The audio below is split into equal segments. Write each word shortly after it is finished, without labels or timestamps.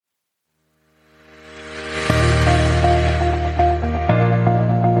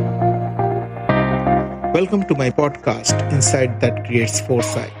Welcome to my podcast, Insight That Creates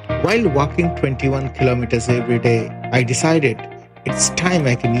Foresight. While walking 21 kilometers every day, I decided it's time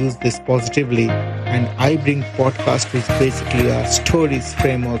I can use this positively, and I bring podcast which basically are stories,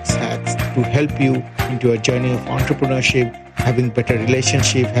 frameworks, hacks to help you into a journey of entrepreneurship, having better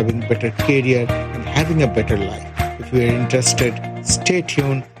relationship, having better career, and having a better life. If you are interested, stay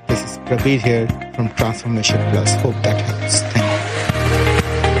tuned. This is Prabir here from Transformation Plus. Hope that helps. Thank you.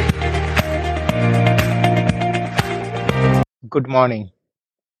 Good morning.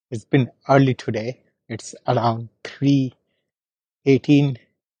 It's been early today. It's around 3:18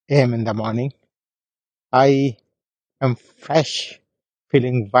 a.m. in the morning. I am fresh,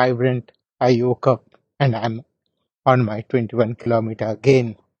 feeling vibrant. I woke up and I'm on my 21 kilometer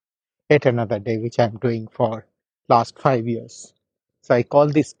again, yet another day, which I'm doing for last 5 years. So I call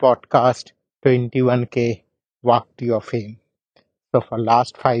this podcast 21K Walk to Your Fame. So for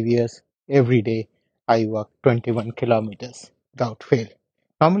last 5 years, every day I walk 21 kilometers without fail.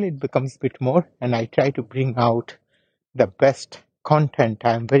 Normally it becomes a bit more, and I try to bring out the best content.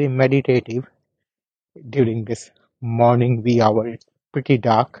 I'm very meditative during this morning wee hour. It's pretty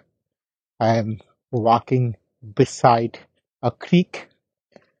dark. I am walking beside a creek.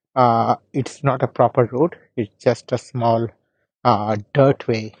 It's not a proper road. It's just a small dirt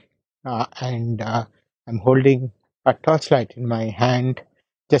way, and I'm holding a torchlight in my hand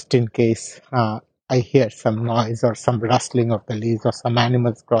just in case I hear some noise or some rustling of the leaves or some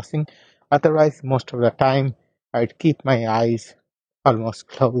animals crossing. Otherwise, most of the time, I'd keep my eyes almost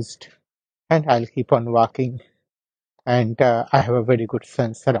closed and I'll keep on walking. And I have a very good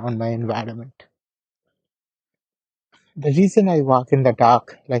sense around my environment. The reason I walk in the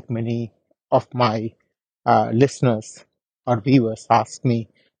dark, like many of my listeners or viewers ask me,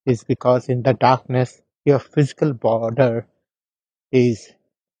 is because in the darkness, your physical border is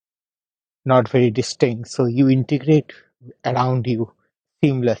not very distinct. So you integrate around you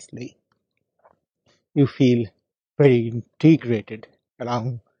seamlessly. You feel very integrated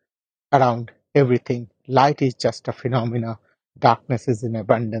around around everything. Light is just a phenomena. Darkness is in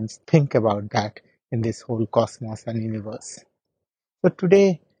abundance. Think about that in this whole cosmos and universe. So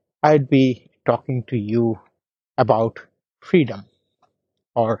today I'd be talking to you about freedom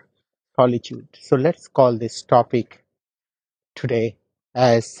or solitude. So let's call this topic today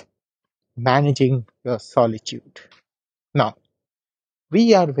as managing your solitude. Now,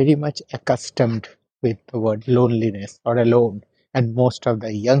 we are very much accustomed with the word loneliness or alone, and most of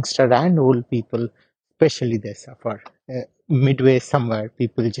the youngster and old people, especially, they suffer. Midway somewhere,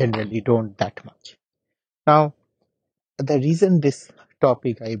 people generally don't that much. Now, the reason this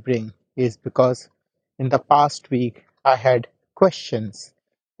topic I bring is because in the past week I had questions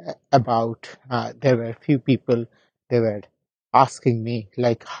about. There were a few people, they were asking me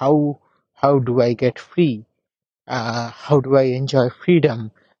like how do I get free? How do I enjoy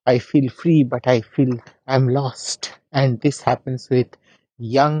freedom? I feel free, but I feel I'm lost. And this happens with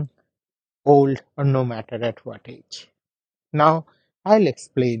young, old, or no matter at what age. Now, I'll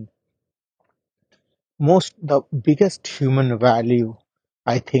explain. The biggest human value,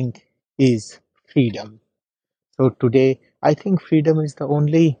 I think, is freedom. So today, I think freedom is the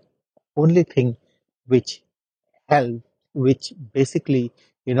only thing which help, which basically,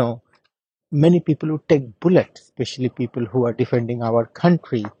 you know, many people who take bullet, especially people who are defending our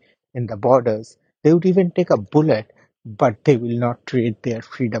country in the borders, they would even take a bullet, but they will not trade their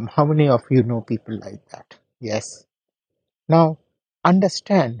freedom. How many of you know people like that? Yes. Now,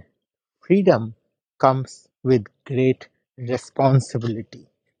 understand, freedom comes with great responsibility,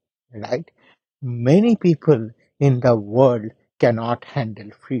 right? Many people in the world cannot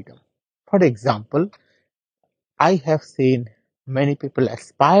handle freedom. For example, I have seen many people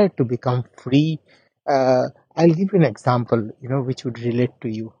aspire to become free. I'll give you an example, which would relate to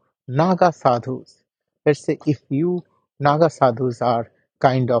you. Naga sadhus. Let's say if you Naga sadhus are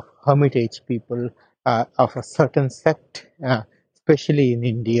kind of hermitage people of a certain sect, especially in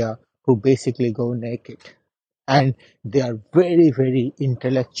India, who basically go naked, and they are very, very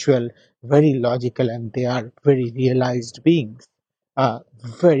intellectual, very logical, and they are very realized beings,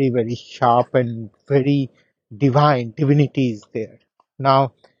 very, very sharp and very divine. Divinity is there.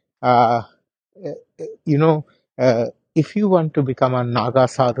 Now, uh, you know, uh, if you want to become a Naga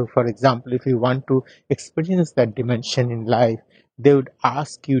sadhu, for example, if you want to experience that dimension in life, they would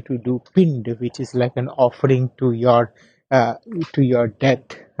ask you to do pind, which is like an offering uh, to your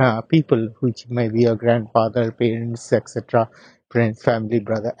dead people, which may be your grandfather, parents, etc., friends, family,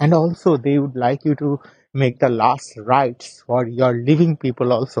 brother, and also they would like you to make the last rites for your living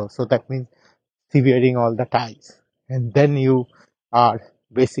people also. So that means severing all the ties, and then you are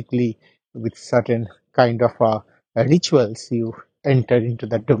basically with certain kind of rituals, you enter into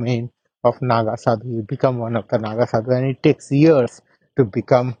the domain of Naga Sadhu. You become one of the Naga Sadhu, and it takes years to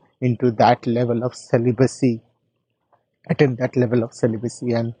become into that level of celibacy, attain that level of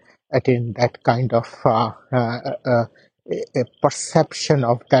celibacy, and attain that kind of a perception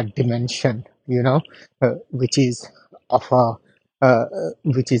of that dimension, which is of a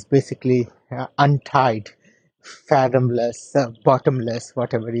which is basically untied, fathomless, bottomless,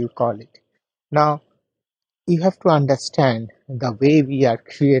 whatever you call it. Now, you have to understand the way we are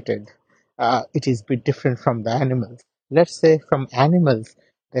created. It is a bit different from the animals. Let's say from animals,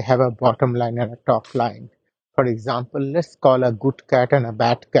 they have a bottom line and a top line. For example, let's call a good cat and a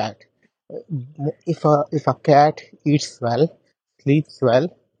bad cat. If a cat eats well, sleeps well,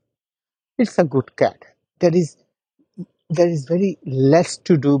 it's a good cat. There is there is very less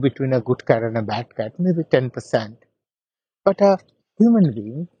to do between a good cat and a bad cat, maybe 10%. But a human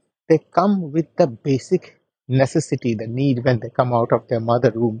being, they come with the basic necessity, the need when they come out of their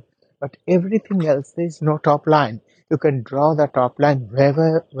mother womb. But everything else, there is no top line. You can draw the top line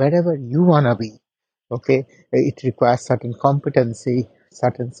wherever you wanna be. Okay, it requires certain competency,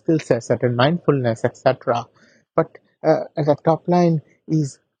 certain skill set, certain mindfulness, etc. But the top line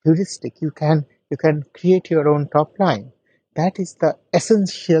is heuristic. You can create your own top line. That is the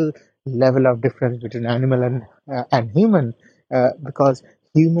essential level of difference between animal and human, because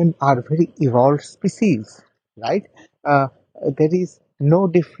human are very evolved species, right? Uh, there is no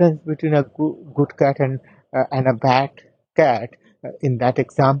difference between a good cat and a bad cat in that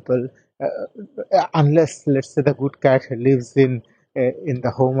example, unless, let's say, the good cat lives in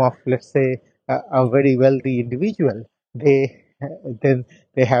the home of, let's say, a very wealthy individual. They then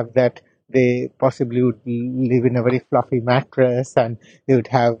they have that, they possibly would live in a very fluffy mattress, and they would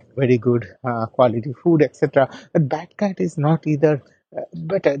have very good quality food, etc. But bad cat is not either,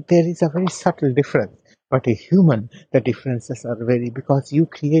 but there is a very subtle difference. But a human, the differences are very, because you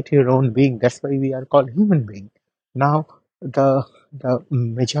create your own being. That's why we are called human being. Now, the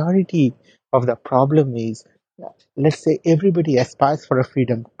majority of the problem is, let's say everybody aspires for a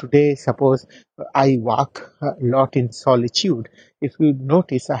freedom. Today, suppose I walk a lot in solitude. If you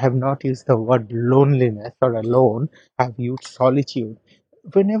notice, I have not used the word loneliness or alone, I've used solitude.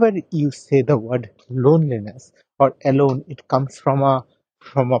 Whenever you say the word loneliness or alone, it comes from a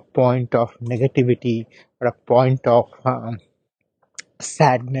point of negativity, or a point of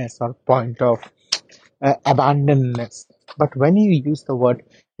sadness, or point of abandonness. But when you use the word,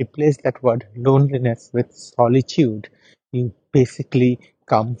 replace that word loneliness with solitude, you basically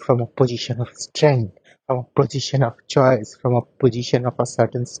come from a position of strength, from a position of choice, from a position of a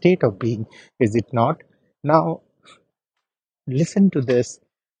certain state of being, is it not? Now, listen to this.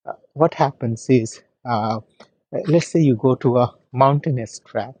 What happens is, let's say you go to a mountainous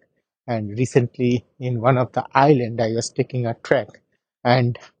track, and recently in one of the island, I was taking a trek,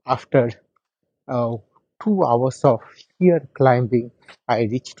 and after uh, 2 hours of sheer climbing, I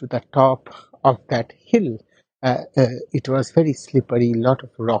reached to the top of that hill. It was very slippery, lot of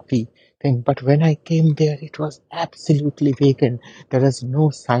rocky thing. But when I came there, it was absolutely vacant. There is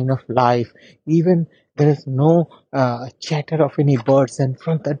no sign of life. Even there is no chatter of any birds. And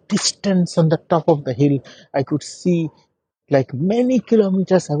from the distance on the top of the hill, I could see, like many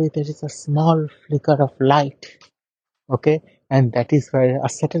kilometers away, there is a small flicker of light. Okay, and that is where a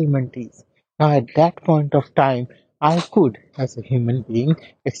settlement is. Now at that point of time, I could, as a human being,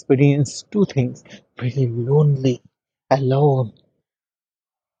 experience two things: very lonely, alone,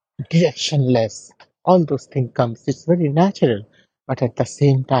 directionless. All those things comes, it's very natural. But at the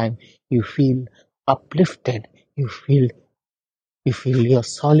same time, you feel uplifted, you feel you feel your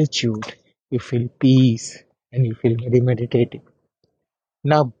solitude, you feel peace, and you feel very meditative.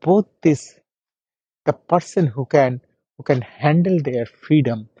 Now both this, the person who can handle their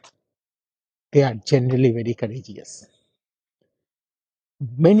freedom, they are generally very courageous.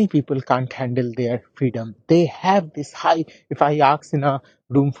 Many people can't handle their freedom. They have this high. If I ask in a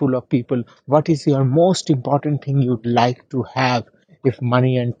room full of people, what is your most important thing you'd like to have if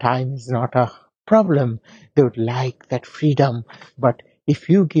money and time is not a problem? They would like that freedom. But if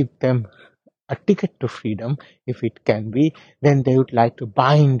you give them a ticket to freedom, if it can be, then they would like to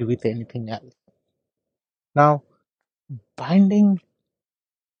bind with anything else. Now, binding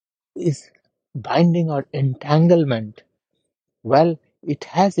is binding or entanglement. Well, it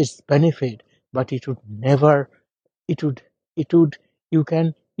has its benefit, but it would never, it would, it would, you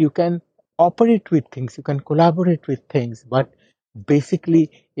can operate with things, you can collaborate with things, but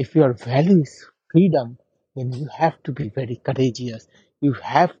basically, if your value is freedom, then you have to be very courageous. You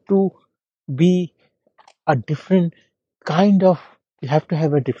have to be a different kind of, you have to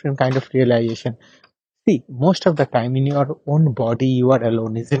have a different kind of realization. See, most of the time in your own body, you are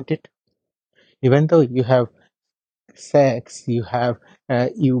alone, isn't it? Even though you have sex, you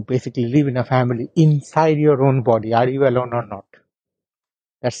basically live in a family inside your own body. Are you alone or not?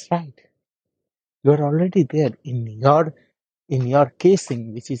 That's right. You are already there in your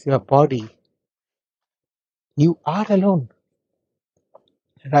casing, which is your body. You are alone,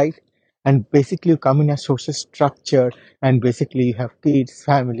 right? And basically, you come in a social structure, and basically, you have kids,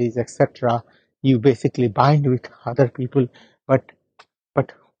 families, etc. You basically bind with other people, but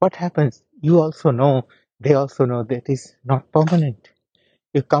but what happens? You also know, they also know that is not permanent.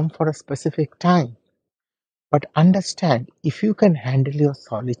 You come for a specific time. But understand, if you can handle your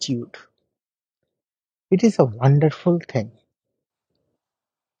solitude, it is a wonderful thing.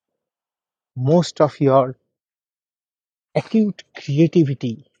 Most of your acute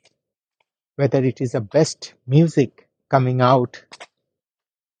creativity, whether it is the best music coming out,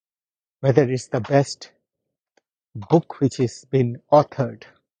 whether it's the best book which has been authored,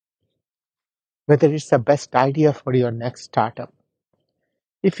 whether it's the best idea for your next startup,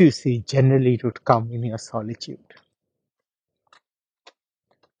 if you see, generally it would come in your solitude.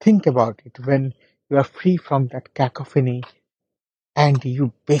 Think about it when you are free from that cacophony and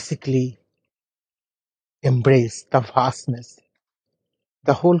you basically embrace the vastness,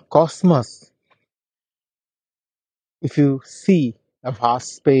 the whole cosmos. If you see a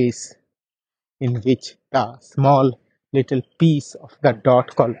vast space in which the small little piece of the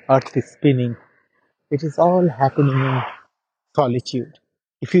dot called Earth is spinning, it is all happening in solitude.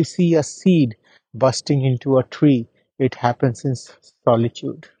 If you see a seed bursting into a tree, it happens in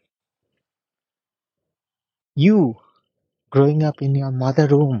solitude. You, growing up in your mother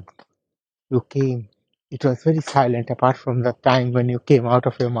room, you came, it was very silent apart from the time when you came out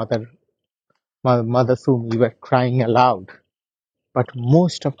of your mother's womb, you were crying aloud. But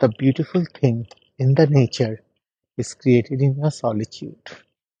most of the beautiful thing in the nature is created in your solitude.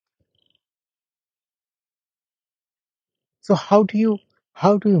 So how do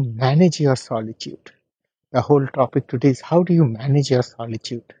you manage your solitude? The whole topic today is how do you manage your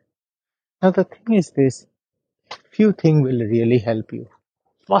solitude? Now the thing is this, few things will really help you.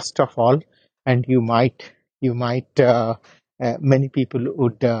 First of all, and you might many people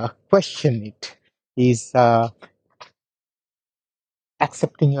would question it, is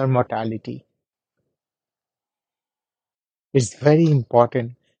accepting your mortality. It's very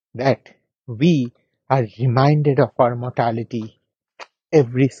important that we are reminded of our mortality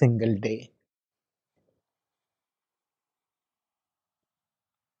every single day.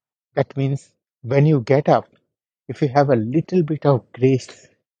 That means when you get up, if you have a little bit of grace,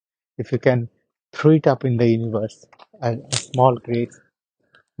 if you can throw it up in the universe, a small grace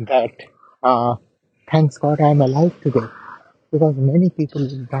that, uh, thanks God I'm alive today. Because many people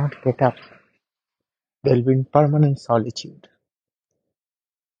will not get up, they'll be in permanent solitude.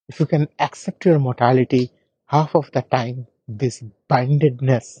 If you can accept your mortality, half of the time this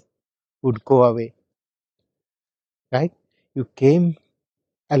bindedness would go away, right? You came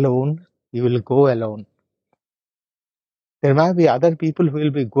alone, you will go alone. There might be other people who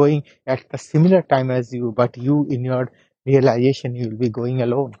will be going at the similar time as you, but you, in your realization, you will be going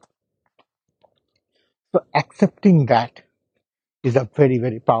alone. So accepting that is a very,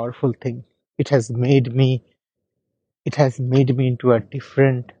 very powerful thing. It has made me, it has made me into a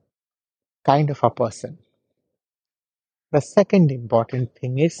different kind of a person. The second important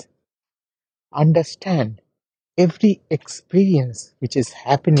thing is understand every experience which is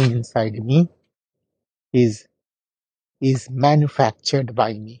happening inside me is is manufactured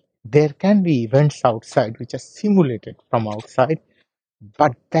by me. There can be events outside which are simulated from outside,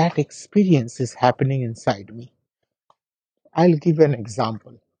 but that experience is happening inside me. I'll give an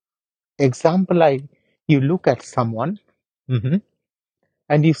example. Example, you look at someone, mhm,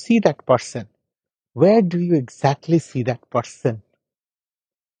 and you see that person. Where do you exactly see that person?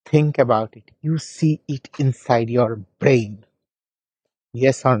 Think about it. You see it inside your brain.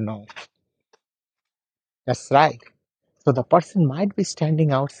 Yes or no? That's right. So the person might be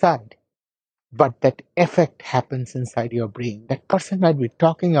standing outside, but that effect happens inside your brain. That person might be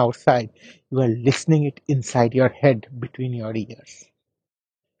talking outside. You are listening it inside your head between your ears.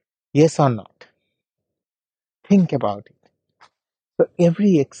 Yes or not? Think about it. So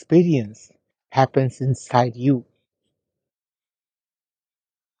every experience happens inside you,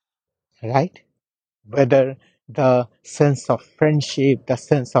 right? Whether the sense of friendship, the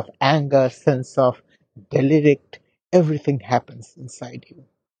sense of anger, sense of derelict, everything happens inside you.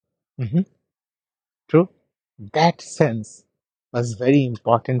 Mhm. True? That sense was very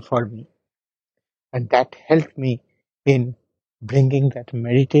important for me, and that helped me in bringing that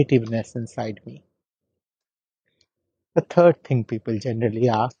meditativeness inside me. The third thing people generally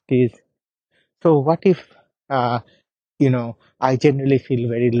ask is, so what if, uh, I generally feel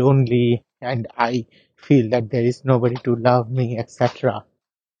very lonely and I feel that there is nobody to love me, etc.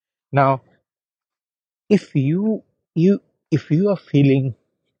 Now, if you if you are feeling,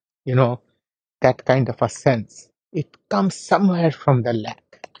 you know, that kind of a sense, it comes somewhere from the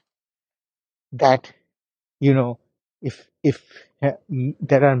lack that, you know, if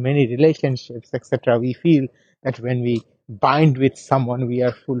there are many relationships, etc., we feel that when we bind with someone, we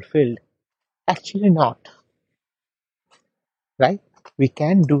are fulfilled. Actually, not, right? We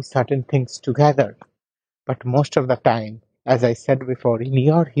can do certain things together, but most of the time, as I said before, in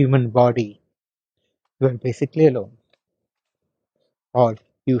your human body, you are basically alone, or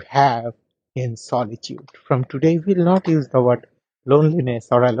you have in solitude. From today, we'll not use the word loneliness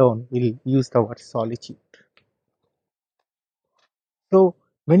or alone, we'll use the word solitude. So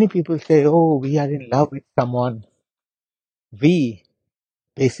many people say, oh, we are in love with someone. We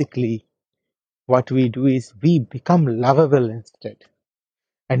basically, what we do is we become lovable instead,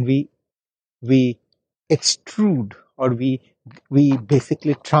 and we extrude, or we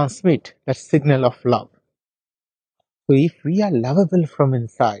basically transmit that signal of love. So if we are lovable from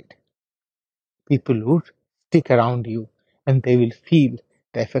inside, people would stick around you and they will feel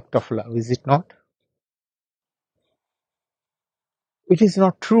the effect of love, is it not? It is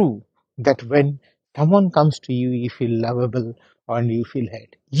not true that when someone comes to you, you feel lovable or you feel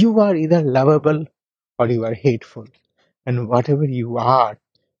hate. You are either lovable or you are hateful. And whatever you are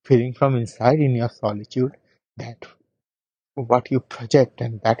feeling from inside in your solitude, that what you project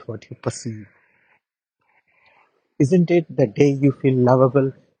and that what you perceive. Isn't it the day you feel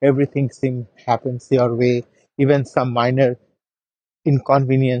lovable, everything seems happens your way, even some minor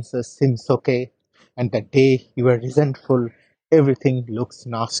inconveniences seems okay, and the day you are resentful, everything looks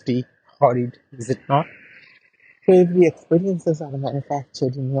nasty, horrid, is it not? So every experiences are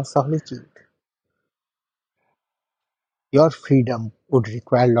manufactured in your solitude. Your freedom would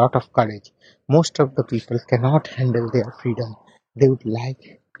require a lot of courage. Most of the people cannot handle their freedom. They would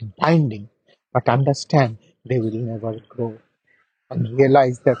like binding, but understand they will never grow and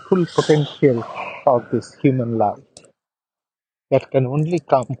realize their full potential of this human life that can only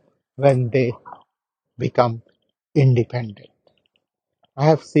come when they become independent. I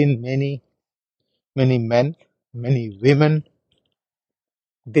have seen many men, many women,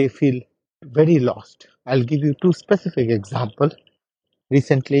 they feel very lost. I'll give you two specific examples.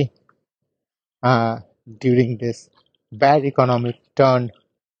 Recently, uh, during this bad economic turn,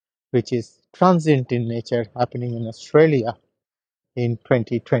 which is transient in nature, happening in Australia in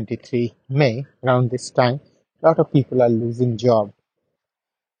 2023 May, around this time, a lot of people are losing job.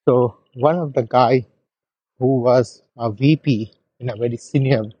 So one of the guy who was a VP in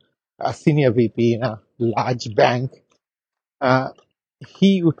a senior VP in a large bank, uh,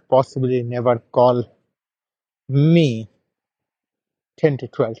 he would possibly never call me 10 to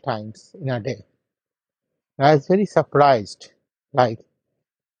 12 times in a day. I was very surprised. Like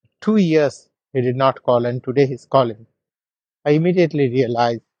 2 years he did not call, and today he's calling. I immediately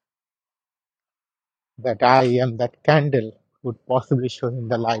realized that I am that candle would possibly show him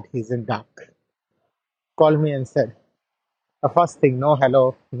the light. He's in dark. Called me and said, the first thing, no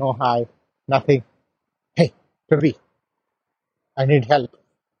hello, no hi, nothing. Hey, Ravi, I need help.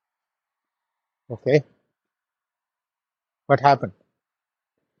 Okay, what happened?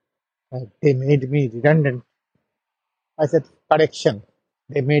 They made me redundant. I said, correction.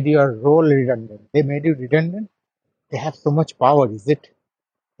 They made your role redundant. They made you redundant. They have so much power, is it?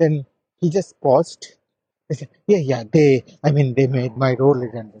 Then he just paused. He said, yeah, they made my role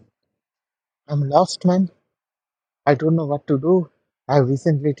redundant. I'm lost, man. I don't know what to do. I've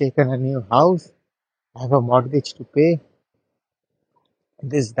recently taken a new house. I have a mortgage to pay.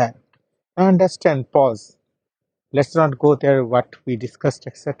 This, that. I understand, pause. Let's not go there, what we discussed,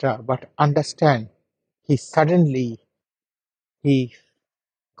 etc. But understand, he suddenly, he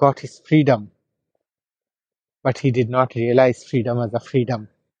got his freedom, but he did not realize freedom as a freedom.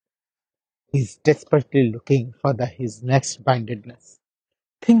 He's desperately looking for his next bindedness.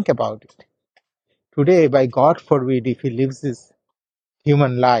 Think about it. Today, by God forbid, if he lives his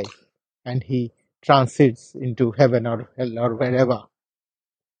human life and he transits into heaven or hell or wherever,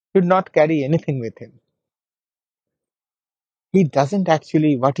 he would not carry anything with him. He doesn't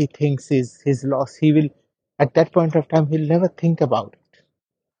actually, what he thinks is his loss. He will, at that point of time, he'll never think about it,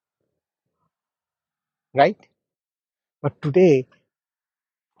 right? But today,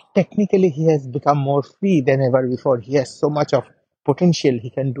 technically, he has become more free than ever before. He has so much of potential. He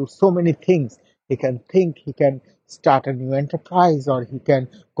can do so many things. he can think, he can start a new enterprise, or he can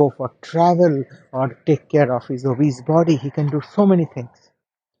go for travel, or take care of his obese body. He can do so many things.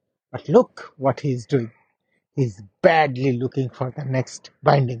 But look what he's doing. He's badly looking for the next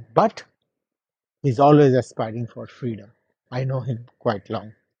binding, but he's always aspiring for freedom. I know him quite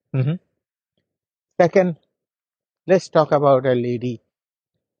long. Mhm. Second, let's talk about a lady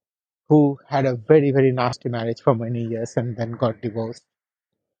who had a very, very nasty marriage for many years and then got divorced.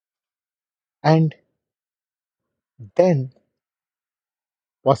 And then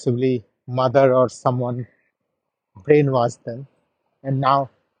possibly mother or someone brainwashed them. And now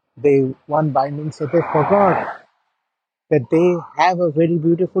they want binding, so they forgot that they have a very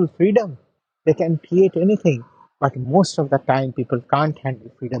beautiful freedom. They can create anything. But most of the time, people can't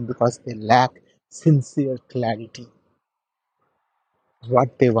handle freedom because they lack sincere clarity.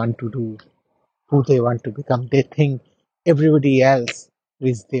 What they want to do, who they want to become. They think everybody else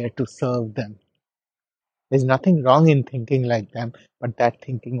is there to serve them. There's nothing wrong in thinking like them, but that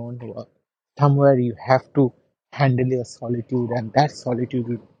thinking won't work. Somewhere you have to handle your solitude, and that solitude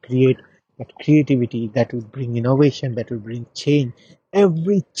will create that creativity that will bring innovation, that will bring change.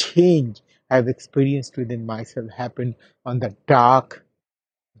 Every change I've experienced within myself happened on the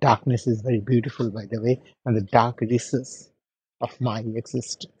darkness is very beautiful, by the way, on the dark recess of my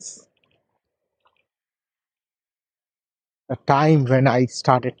existence. The time when I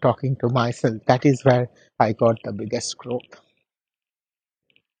started talking to myself, that is where I got the biggest growth.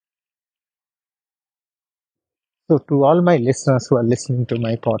 So, to all my listeners who are listening to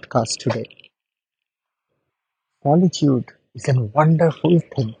my podcast today, solitude is a wonderful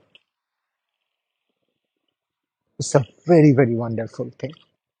thing. It's a very, very wonderful thing.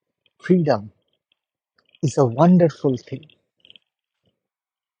 Freedom is a wonderful thing.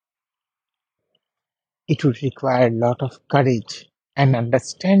 It would require a lot of courage and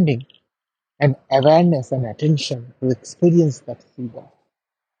understanding and awareness and attention to experience that freedom.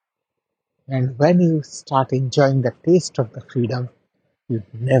 And when you start enjoying the taste of the freedom,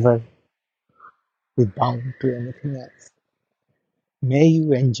 you'd never be bound to anything else. May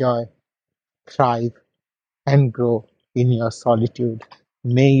you enjoy, thrive, and grow in your solitude.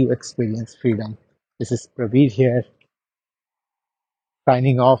 May you experience freedom. This is Praveer here,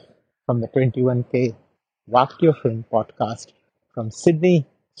 signing off from the 21K Walk Your Film podcast from Sydney,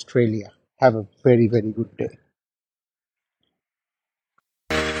 Australia. Have a very, very good day.